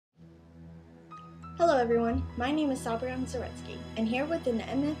Hello everyone, my name is SZaretsky, and here within the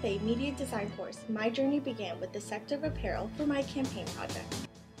MFA Media Design course, my journey began with the sector of apparel for my campaign project.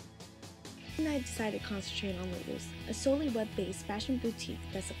 And I decided to concentrate on Lulu's, a solely web-based fashion boutique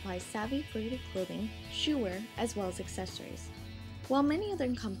that supplies savvy, fluid clothing, shoewear, as well as accessories. While many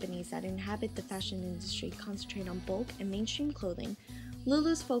other companies that inhabit the fashion industry concentrate on bulk and mainstream clothing,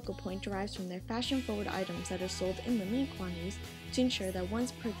 Lulu's focal point derives from their fashion-forward items that are sold in limited quantities to ensure that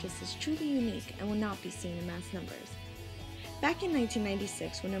one's purchase is truly unique and will not be seen in mass numbers. Back in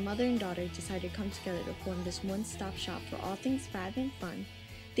 1996, when a mother and daughter decided to come together to form this one-stop shop for all things fab and fun,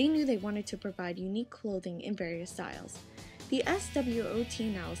 they knew they wanted to provide unique clothing in various styles. The SWOT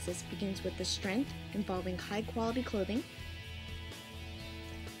analysis begins with the strength, involving high-quality clothing,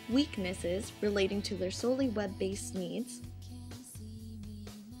 weaknesses relating to their solely web-based needs,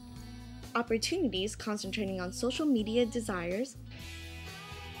 opportunities concentrating on social media desires,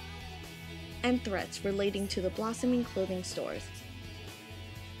 and threats relating to the blossoming clothing stores.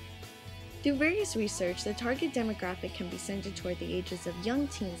 Through various research, the target demographic can be centered toward the ages of young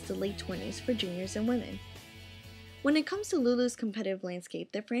teens to late 20s for juniors and women. When it comes to Lulu's competitive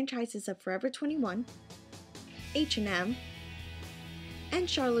landscape, the franchises of Forever 21, H&M, and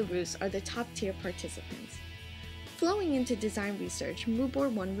Charlotte Russe are the top-tier participants. Flowing into design research, Mood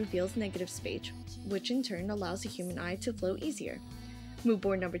Board 1 reveals negative space, which in turn allows the human eye to flow easier. Mood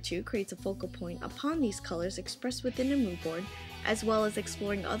Board number 2 creates a focal point upon these colors expressed within a mood board, as well as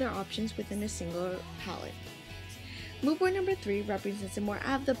exploring other options within a single palette. Mood Board number 3 represents a more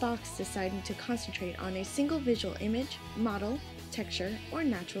out-of-the-box, deciding to concentrate on a single visual image, model, texture, or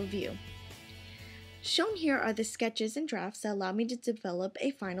natural view. Shown here are the sketches and drafts that allowed me to develop a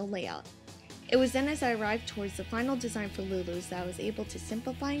final layout. It was then as I arrived towards the final design for Lulu's that I was able to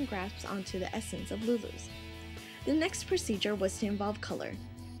simplify and grasp onto the essence of Lulu's. The next procedure was to involve color,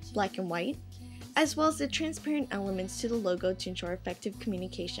 black and white, as well as the transparent elements to the logo to ensure effective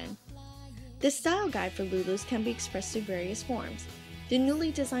communication. The style guide for Lulu's can be expressed through various forms. The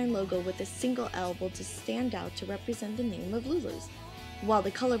newly designed logo with a single L will just stand out to represent the name of Lulu's, while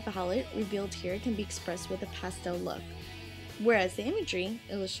the color palette revealed here can be expressed with a pastel look, whereas the imagery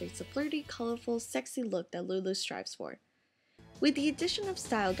illustrates the flirty, colorful, sexy look that Lulu strives for. With the addition of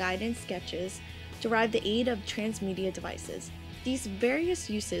style guide and sketches, derive the aid of transmedia devices. These various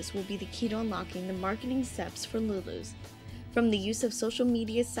uses will be the key to unlocking the marketing steps for Lulu's, from the use of social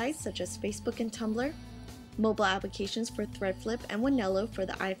media sites such as Facebook and Tumblr, mobile applications for Threadflip and Wanello for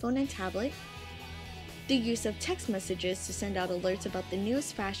the iPhone and tablet, the use of text messages to send out alerts about the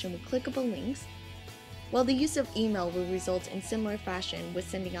newest fashion with clickable links, while the use of email will result in similar fashion with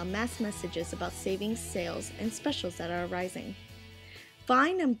sending out mass messages about savings, sales, and specials that are arising.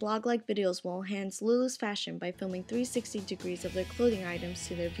 Vine and blog-like videos will enhance Lulu's fashion by filming 360 degrees of their clothing items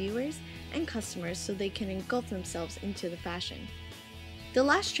to their viewers and customers so they can engulf themselves into the fashion. The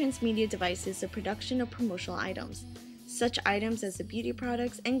last transmedia device is the production of promotional items. Such items as the beauty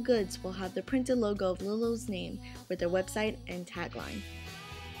products and goods will have the printed logo of Lulu's name with their website and tagline.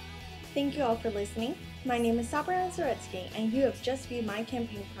 Thank you all for listening. My name is SZaretsky, and you have just viewed my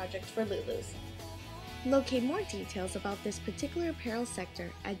campaign project for Lulu's. Locate more details about this particular apparel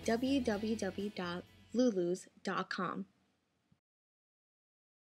sector at www.lulus.com.